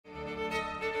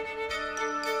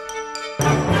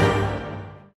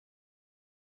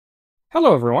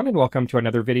Hello everyone and welcome to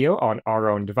another video on our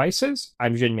own devices.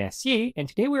 I'm Jean Mercier and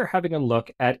today we are having a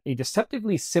look at a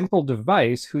deceptively simple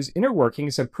device whose inner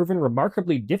workings have proven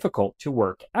remarkably difficult to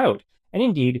work out and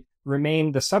indeed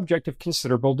remain the subject of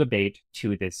considerable debate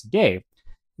to this day.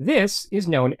 This is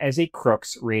known as a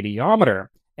Crookes radiometer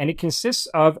and it consists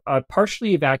of a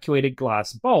partially evacuated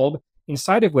glass bulb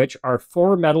inside of which are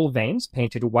four metal vanes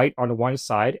painted white on one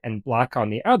side and black on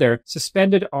the other,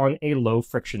 suspended on a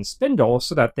low-friction spindle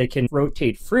so that they can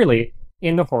rotate freely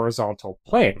in the horizontal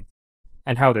plane.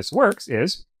 And how this works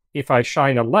is, if I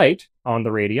shine a light on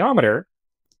the radiometer,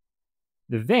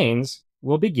 the vanes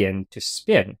will begin to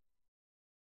spin.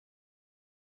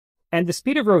 And the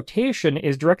speed of rotation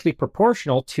is directly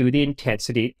proportional to the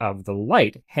intensity of the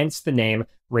light, hence the name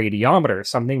radiometer,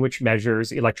 something which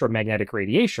measures electromagnetic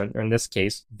radiation, or in this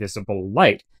case, visible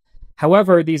light.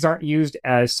 However, these aren't used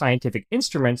as scientific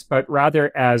instruments, but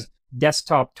rather as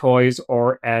desktop toys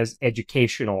or as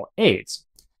educational aids.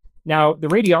 Now, the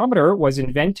radiometer was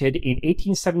invented in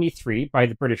 1873 by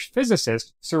the British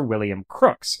physicist Sir William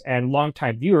Crookes, and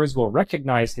longtime viewers will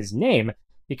recognize his name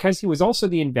because he was also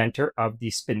the inventor of the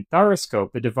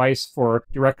spinthariscope, the device for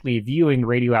directly viewing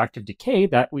radioactive decay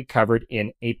that we covered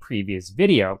in a previous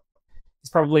video. He's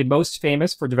probably most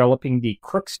famous for developing the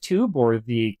Crookes tube, or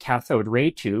the cathode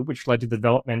ray tube, which led to the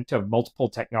development of multiple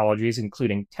technologies,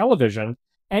 including television,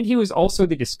 and he was also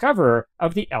the discoverer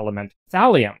of the element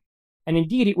thallium. And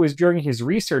indeed, it was during his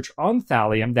research on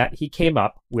thallium that he came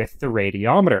up with the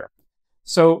radiometer.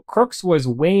 So Crookes was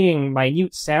weighing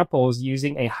minute samples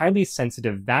using a highly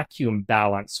sensitive vacuum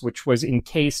balance, which was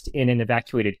encased in an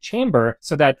evacuated chamber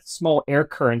so that small air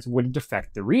currents wouldn't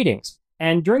affect the readings.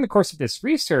 And during the course of this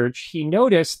research, he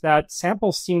noticed that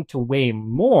samples seemed to weigh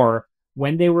more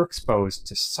when they were exposed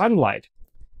to sunlight.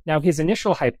 Now, his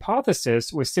initial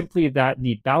hypothesis was simply that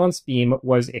the balance beam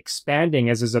was expanding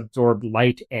as it absorbed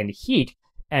light and heat,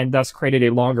 and thus created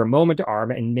a longer moment arm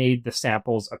and made the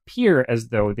samples appear as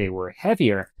though they were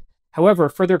heavier. However,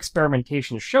 further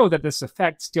experimentation showed that this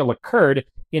effect still occurred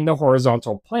in the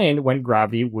horizontal plane when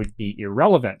gravity would be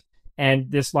irrelevant.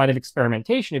 And this line of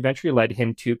experimentation eventually led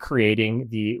him to creating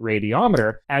the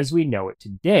radiometer as we know it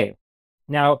today.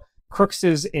 Now,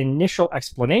 Crookes's initial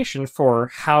explanation for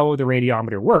how the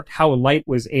radiometer worked, how light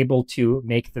was able to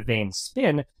make the vanes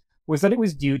spin, was that it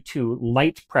was due to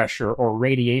light pressure or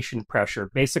radiation pressure,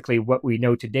 basically what we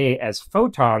know today as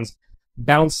photons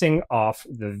bouncing off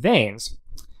the vanes.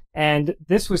 And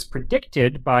this was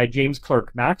predicted by James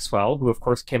Clerk Maxwell, who of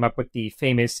course came up with the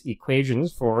famous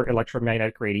equations for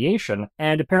electromagnetic radiation.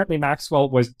 And apparently Maxwell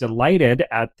was delighted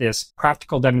at this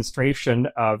practical demonstration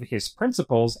of his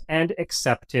principles and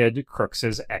accepted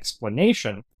Crookes's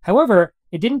explanation. However,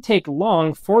 it didn't take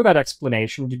long for that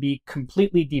explanation to be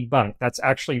completely debunked. That's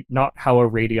actually not how a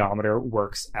radiometer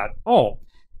works at all.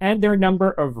 And there are a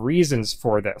number of reasons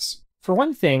for this. For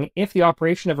one thing, if the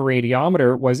operation of a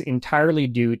radiometer was entirely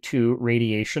due to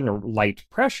radiation or light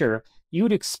pressure, you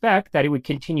would expect that it would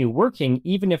continue working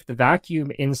even if the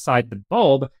vacuum inside the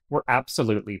bulb were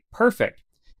absolutely perfect.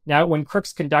 Now, when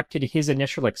Crookes conducted his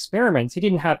initial experiments, he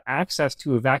didn't have access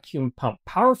to a vacuum pump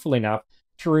powerful enough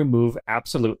to remove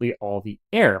absolutely all the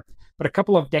air. But a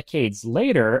couple of decades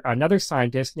later, another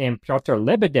scientist named Pyotr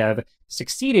Lebedev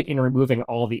succeeded in removing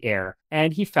all the air,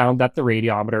 and he found that the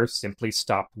radiometer simply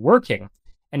stopped working.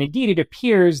 And indeed, it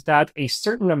appears that a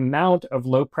certain amount of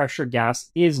low-pressure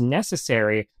gas is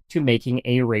necessary to making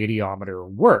a radiometer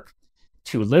work.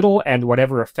 Too little, and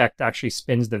whatever effect actually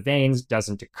spins the vanes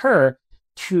doesn't occur.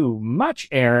 Too much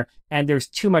air, and there's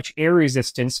too much air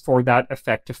resistance for that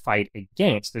effect to fight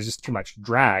against. There's just too much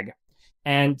drag.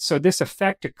 And so this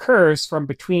effect occurs from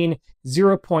between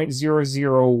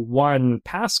 0.001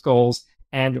 pascals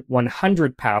and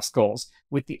 100 pascals,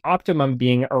 with the optimum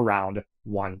being around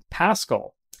 1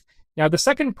 pascal. Now, the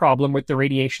second problem with the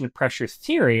radiation pressure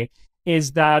theory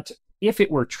is that if it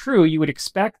were true, you would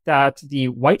expect that the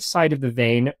white side of the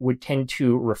vane would tend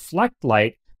to reflect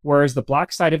light, whereas the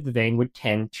black side of the vane would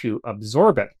tend to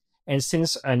absorb it. And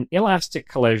since an elastic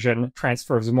collision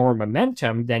transfers more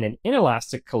momentum than an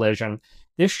inelastic collision,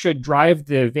 this should drive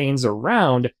the vanes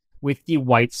around with the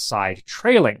white side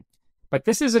trailing. But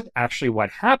this isn't actually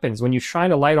what happens. When you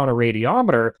shine a light on a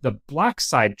radiometer, the black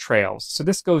side trails. So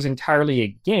this goes entirely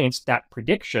against that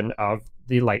prediction of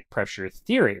the light pressure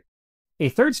theory. A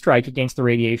third strike against the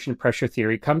radiation pressure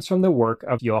theory comes from the work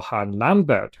of Johann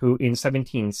Lambert, who in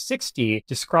 1760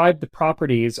 described the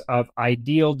properties of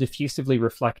ideal diffusively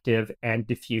reflective and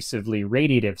diffusively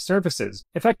radiative surfaces,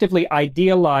 effectively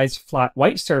idealized flat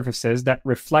white surfaces that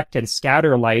reflect and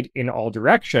scatter light in all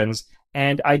directions,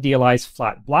 and idealize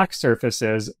flat black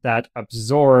surfaces that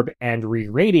absorb and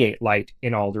re-radiate light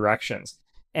in all directions.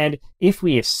 And if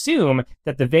we assume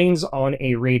that the veins on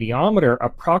a radiometer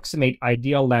approximate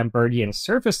ideal Lambertian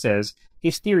surfaces,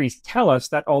 his theories tell us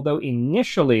that although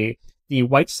initially the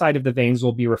white side of the veins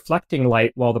will be reflecting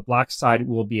light while the black side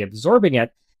will be absorbing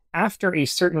it, after a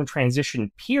certain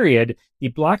transition period, the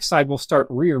black side will start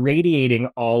re-radiating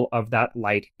all of that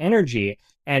light energy.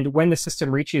 And when the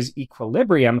system reaches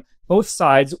equilibrium, both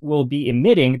sides will be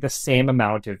emitting the same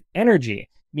amount of energy,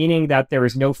 meaning that there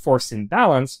is no force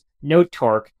imbalance, no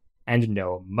torque, and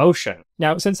no motion.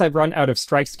 Now, since I've run out of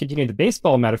strikes to continue the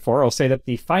baseball metaphor, I'll say that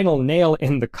the final nail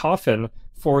in the coffin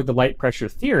for the light pressure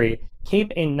theory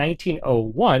came in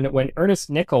 1901 when Ernest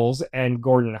Nichols and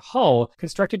Gordon Hull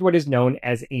constructed what is known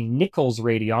as a Nichols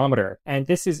radiometer. And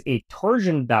this is a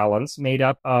torsion balance made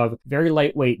up of very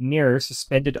lightweight mirrors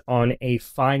suspended on a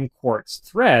fine quartz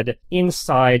thread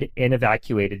inside an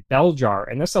evacuated bell jar.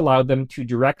 And this allowed them to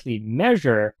directly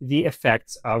measure the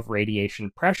effects of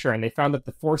radiation pressure. And they found that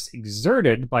the force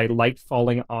exerted by light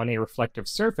falling on a reflective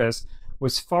surface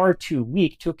was far too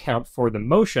weak to account for the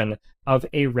motion of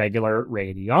a regular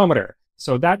radiometer.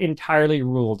 So that entirely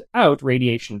ruled out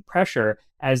radiation pressure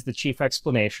as the chief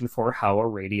explanation for how a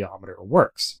radiometer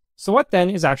works. So what then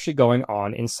is actually going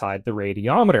on inside the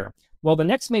radiometer? Well, the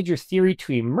next major theory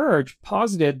to emerge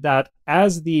posited that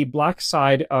as the black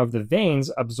side of the veins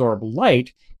absorb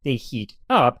light, they heat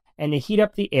up, and they heat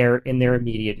up the air in their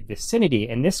immediate vicinity.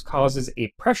 And this causes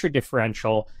a pressure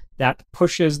differential that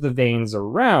pushes the veins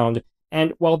around.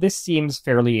 And while this seems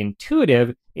fairly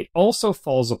intuitive, it also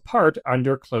falls apart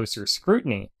under closer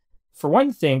scrutiny. For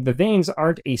one thing, the veins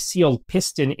aren't a sealed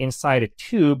piston inside a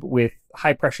tube with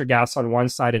high-pressure gas on one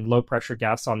side and low-pressure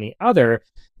gas on the other.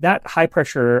 That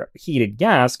high-pressure heated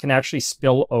gas can actually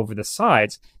spill over the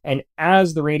sides. And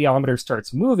as the radiometer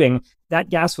starts moving, that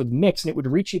gas would mix and it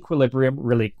would reach equilibrium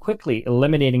really quickly,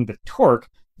 eliminating the torque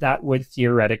that would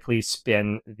theoretically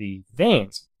spin the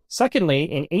veins. Secondly,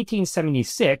 in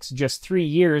 1876, just 3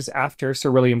 years after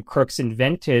Sir William Crookes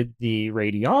invented the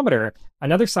radiometer,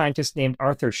 another scientist named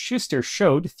Arthur Schuster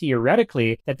showed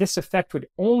theoretically that this effect would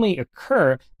only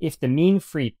occur if the mean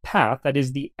free path, that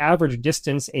is the average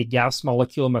distance a gas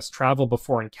molecule must travel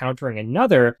before encountering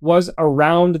another, was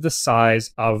around the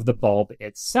size of the bulb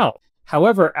itself.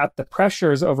 However, at the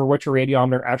pressures over which a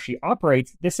radiometer actually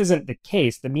operates, this isn't the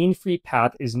case. The mean free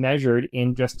path is measured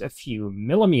in just a few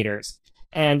millimeters.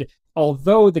 And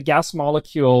although the gas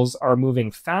molecules are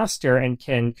moving faster and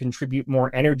can contribute more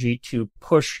energy to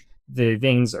push the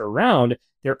veins around,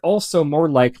 they're also more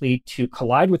likely to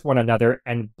collide with one another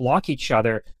and block each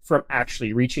other from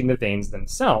actually reaching the veins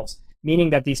themselves,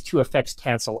 meaning that these two effects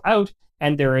cancel out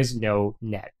and there is no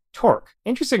net torque.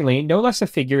 Interestingly, no less a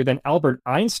figure than Albert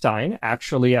Einstein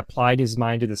actually applied his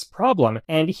mind to this problem,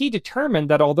 and he determined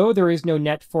that although there is no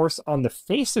net force on the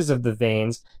faces of the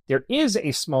veins, there is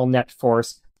a small net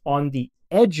force on the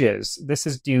edges. This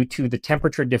is due to the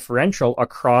temperature differential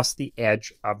across the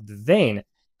edge of the vein.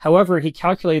 However, he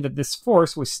calculated that this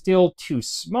force was still too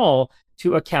small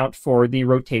to account for the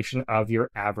rotation of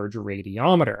your average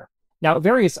radiometer. Now,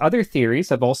 various other theories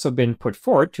have also been put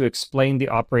forward to explain the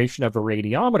operation of a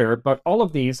radiometer, but all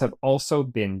of these have also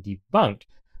been debunked.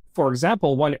 For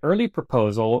example, one early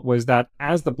proposal was that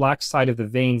as the black side of the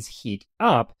veins heat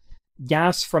up,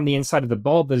 gas from the inside of the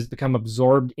bulb that has become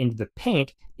absorbed into the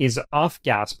paint is off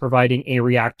gas, providing a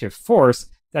reactive force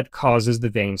that causes the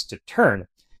veins to turn.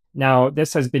 Now,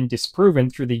 this has been disproven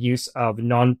through the use of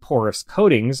non-porous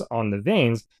coatings on the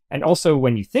veins, and also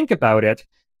when you think about it,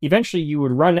 eventually you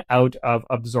would run out of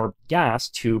absorbed gas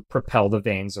to propel the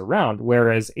veins around,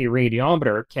 whereas a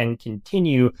radiometer can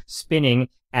continue spinning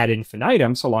ad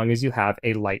infinitum so long as you have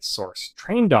a light source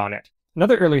trained on it.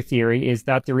 Another early theory is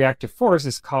that the reactive force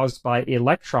is caused by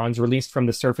electrons released from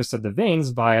the surface of the veins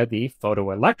via the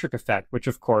photoelectric effect, which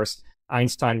of course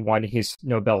Einstein won his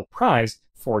Nobel Prize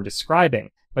for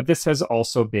describing. But this has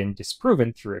also been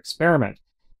disproven through experiment.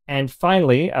 And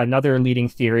finally, another leading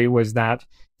theory was that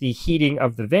the heating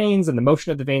of the veins and the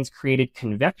motion of the veins created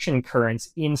convection currents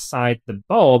inside the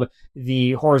bulb,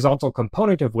 the horizontal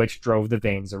component of which drove the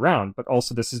veins around. But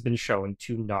also this has been shown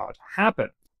to not happen.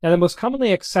 Now, the most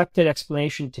commonly accepted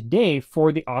explanation today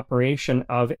for the operation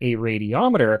of a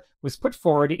radiometer was put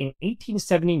forward in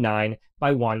 1879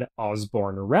 by one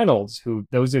Osborne Reynolds, who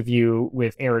those of you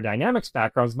with aerodynamics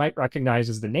backgrounds might recognize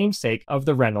as the namesake of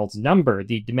the Reynolds number,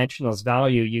 the dimensionless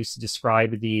value used to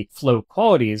describe the flow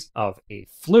qualities of a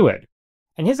fluid.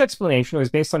 And his explanation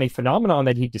was based on a phenomenon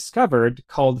that he discovered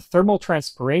called thermal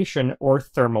transpiration or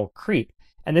thermal creep.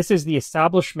 And this is the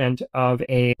establishment of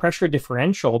a pressure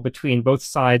differential between both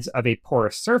sides of a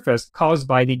porous surface caused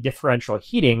by the differential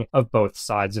heating of both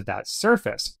sides of that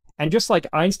surface. And just like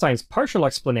Einstein's partial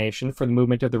explanation for the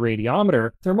movement of the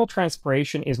radiometer, thermal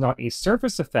transpiration is not a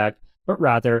surface effect, but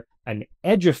rather an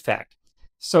edge effect.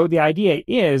 So the idea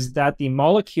is that the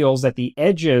molecules at the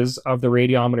edges of the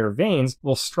radiometer vanes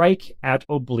will strike at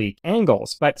oblique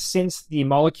angles. But since the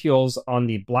molecules on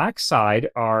the black side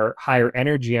are higher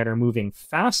energy and are moving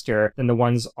faster than the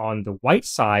ones on the white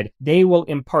side, they will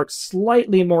impart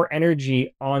slightly more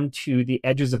energy onto the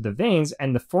edges of the vanes,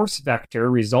 and the force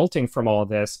vector resulting from all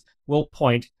this will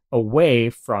point away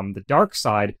from the dark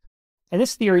side. And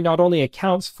this theory not only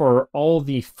accounts for all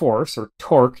the force or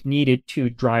torque needed to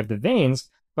drive the vanes,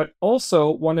 but also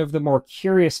one of the more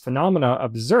curious phenomena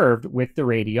observed with the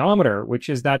radiometer, which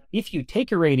is that if you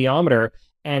take a radiometer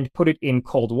and put it in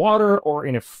cold water or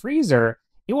in a freezer,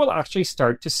 it will actually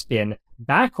start to spin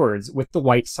backwards with the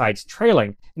white sides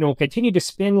trailing. And it will continue to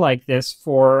spin like this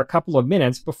for a couple of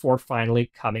minutes before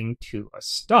finally coming to a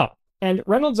stop. And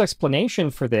Reynolds' explanation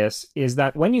for this is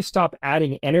that when you stop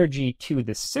adding energy to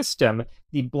the system,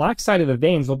 the black side of the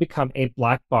vanes will become a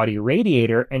black body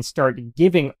radiator and start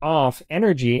giving off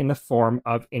energy in the form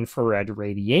of infrared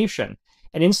radiation.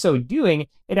 And in so doing,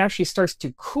 it actually starts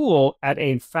to cool at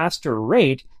a faster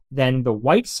rate than the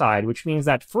white side, which means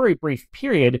that for a brief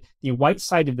period, the white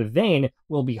side of the vane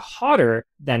will be hotter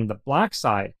than the black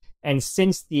side. And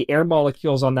since the air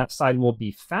molecules on that side will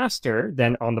be faster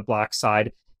than on the black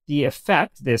side, the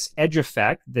effect, this edge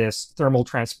effect, this thermal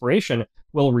transpiration,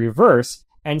 will reverse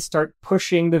and start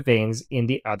pushing the vanes in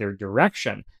the other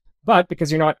direction. But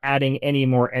because you're not adding any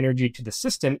more energy to the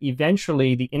system,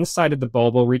 eventually the inside of the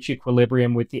bulb will reach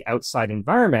equilibrium with the outside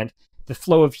environment, the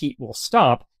flow of heat will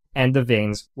stop, and the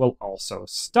vanes will also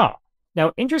stop.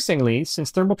 Now, interestingly,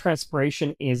 since thermal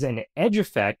transpiration is an edge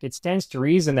effect, it stands to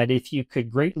reason that if you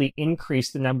could greatly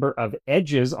increase the number of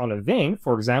edges on a vane,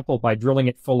 for example, by drilling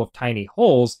it full of tiny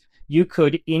holes, you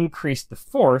could increase the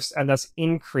force and thus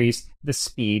increase the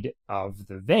speed of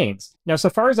the vanes. Now, so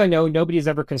far as I know, nobody has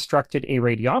ever constructed a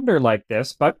radiometer like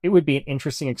this, but it would be an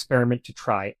interesting experiment to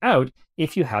try out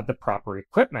if you had the proper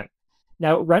equipment.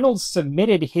 Now, Reynolds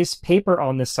submitted his paper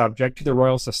on this subject to the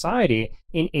Royal Society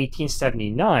in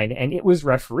 1879, and it was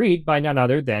refereed by none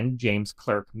other than James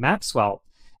Clerk Maxwell.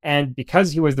 And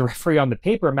because he was the referee on the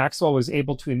paper, Maxwell was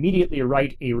able to immediately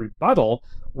write a rebuttal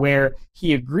where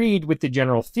he agreed with the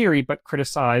general theory but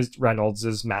criticized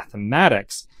Reynolds'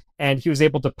 mathematics. And he was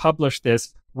able to publish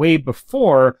this way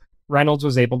before Reynolds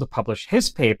was able to publish his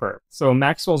paper. So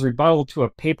Maxwell's rebuttal to a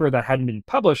paper that hadn't been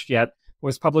published yet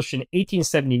was published in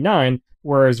 1879,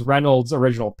 whereas Reynolds'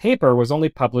 original paper was only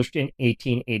published in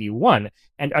 1881.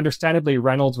 And understandably,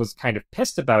 Reynolds was kind of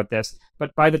pissed about this,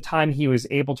 but by the time he was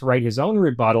able to write his own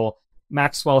rebuttal,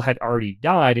 Maxwell had already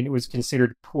died, and it was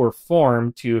considered poor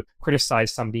form to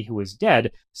criticize somebody who was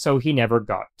dead, so he never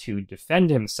got to defend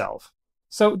himself.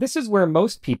 So this is where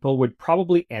most people would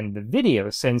probably end the video,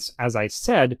 since, as I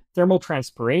said, thermal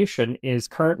transpiration is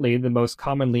currently the most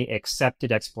commonly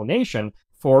accepted explanation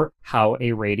for how a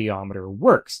radiometer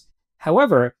works.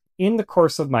 However, in the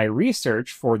course of my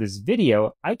research for this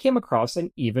video, I came across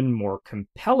an even more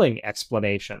compelling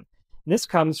explanation. This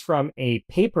comes from a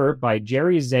paper by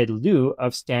Jerry Z. Liu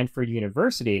of Stanford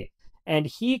University, and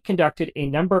he conducted a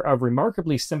number of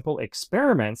remarkably simple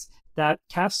experiments that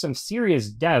cast some serious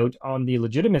doubt on the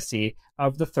legitimacy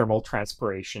of the thermal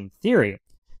transpiration theory.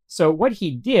 So what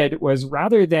he did was,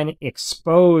 rather than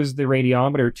expose the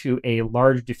radiometer to a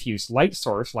large diffuse light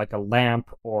source like a lamp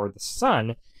or the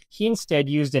sun, he instead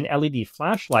used an LED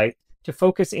flashlight to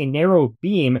focus a narrow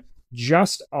beam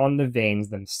just on the vanes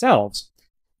themselves.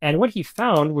 And what he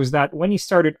found was that when he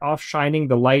started off shining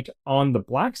the light on the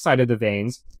black side of the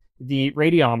vanes, the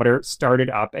radiometer started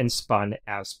up and spun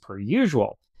as per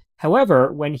usual.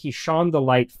 However, when he shone the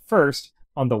light first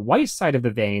on the white side of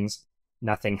the vanes,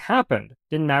 nothing happened.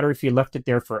 Didn't matter if he left it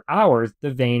there for hours,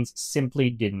 the vanes simply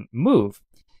didn't move.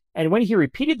 And when he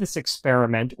repeated this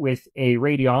experiment with a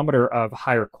radiometer of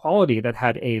higher quality that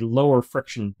had a lower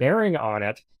friction bearing on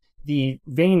it, the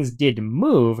vanes did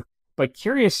move, but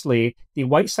curiously, the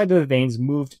white side of the vanes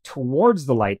moved towards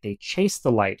the light. They chased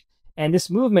the light. And this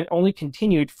movement only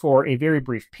continued for a very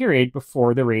brief period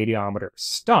before the radiometer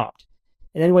stopped.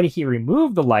 And then when he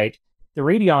removed the light, the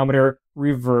radiometer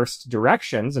reversed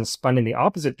directions and spun in the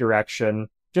opposite direction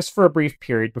just for a brief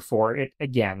period before it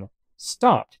again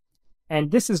stopped.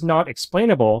 And this is not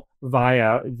explainable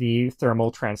via the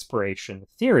thermal transpiration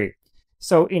theory.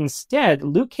 So instead,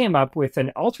 Liu came up with an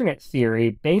alternate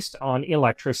theory based on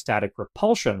electrostatic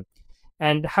repulsion.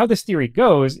 And how this theory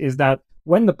goes is that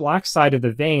when the black side of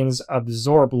the veins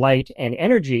absorb light and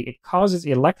energy, it causes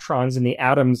electrons in the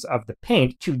atoms of the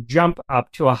paint to jump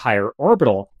up to a higher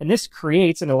orbital. And this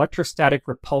creates an electrostatic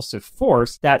repulsive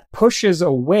force that pushes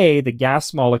away the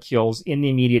gas molecules in the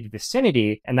immediate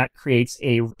vicinity, and that creates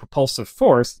a propulsive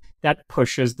force that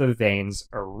pushes the veins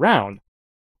around.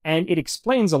 And it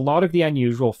explains a lot of the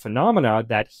unusual phenomena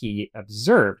that he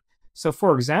observed. So,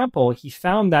 for example, he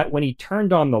found that when he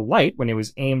turned on the light, when it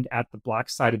was aimed at the black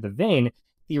side of the vein,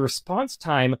 the response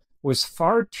time was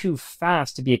far too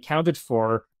fast to be accounted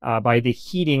for by the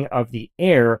heating of the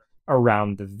air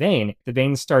around the vein. The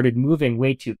vein started moving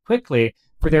way too quickly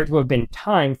for there to have been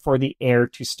time for the air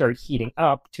to start heating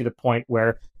up to the point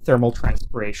where thermal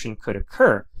transpiration could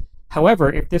occur.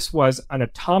 However, if this was an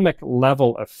atomic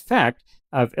level effect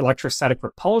of electrostatic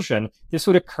repulsion, this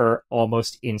would occur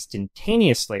almost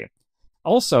instantaneously.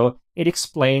 Also, it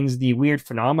explains the weird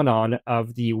phenomenon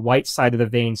of the white side of the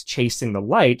veins chasing the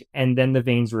light and then the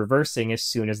veins reversing as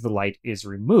soon as the light is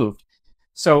removed.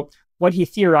 So what he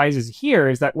theorizes here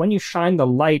is that when you shine the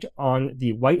light on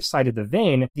the white side of the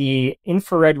vein, the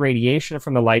infrared radiation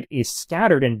from the light is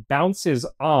scattered and bounces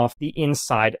off the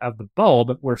inside of the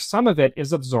bulb, where some of it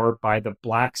is absorbed by the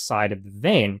black side of the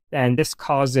vein. And this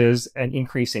causes an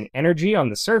increase in energy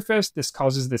on the surface. This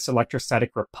causes this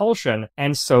electrostatic repulsion.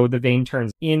 And so the vein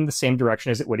turns in the same direction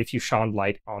as it would if you shone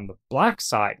light on the black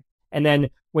side. And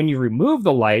then when you remove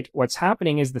the light, what's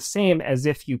happening is the same as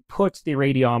if you put the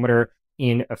radiometer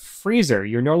in a freezer.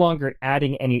 You're no longer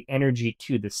adding any energy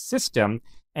to the system,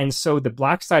 and so the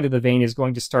black side of the vein is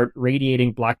going to start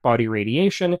radiating black body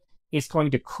radiation. It's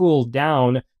going to cool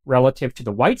down relative to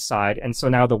the white side, and so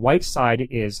now the white side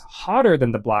is hotter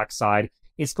than the black side.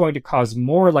 It's going to cause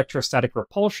more electrostatic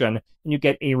repulsion, and you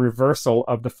get a reversal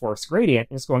of the force gradient,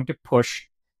 and it's going to push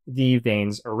the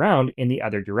veins around in the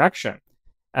other direction.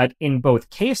 In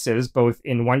both cases, both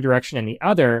in one direction and the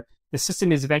other, the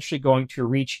system is eventually going to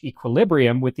reach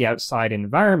equilibrium with the outside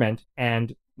environment,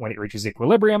 and when it reaches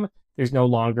equilibrium, there's no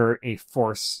longer a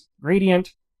force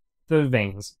gradient. The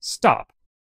veins stop.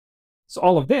 So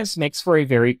all of this makes for a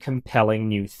very compelling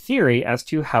new theory as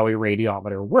to how a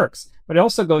radiometer works. But it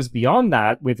also goes beyond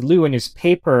that, with Liu in his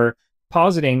paper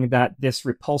positing that this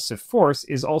repulsive force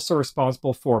is also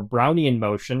responsible for Brownian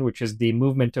motion, which is the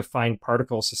movement of fine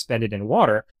particles suspended in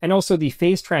water, and also the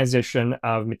phase transition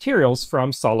of materials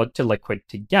from solid to liquid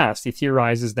to gas. He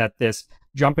theorizes that this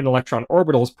jump in electron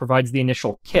orbitals provides the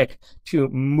initial kick to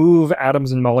move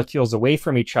atoms and molecules away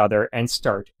from each other and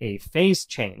start a phase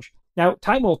change. Now,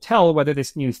 time will tell whether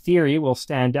this new theory will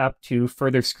stand up to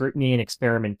further scrutiny and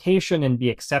experimentation and be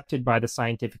accepted by the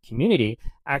scientific community.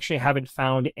 I actually haven't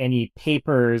found any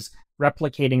papers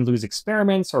replicating Liu's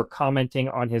experiments or commenting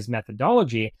on his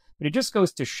methodology, but it just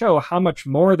goes to show how much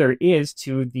more there is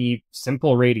to the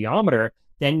simple radiometer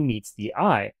than meets the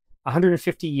eye.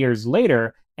 150 years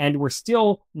later, and we're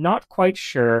still not quite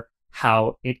sure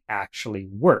how it actually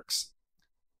works.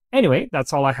 Anyway,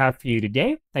 that's all I have for you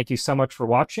today. Thank you so much for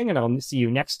watching, and I'll see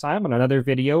you next time on another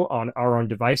video on our own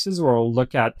devices, where we'll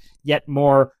look at yet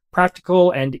more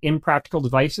practical and impractical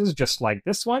devices just like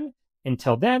this one.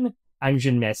 Until then, I'm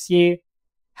Jean Messier.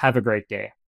 Have a great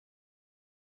day.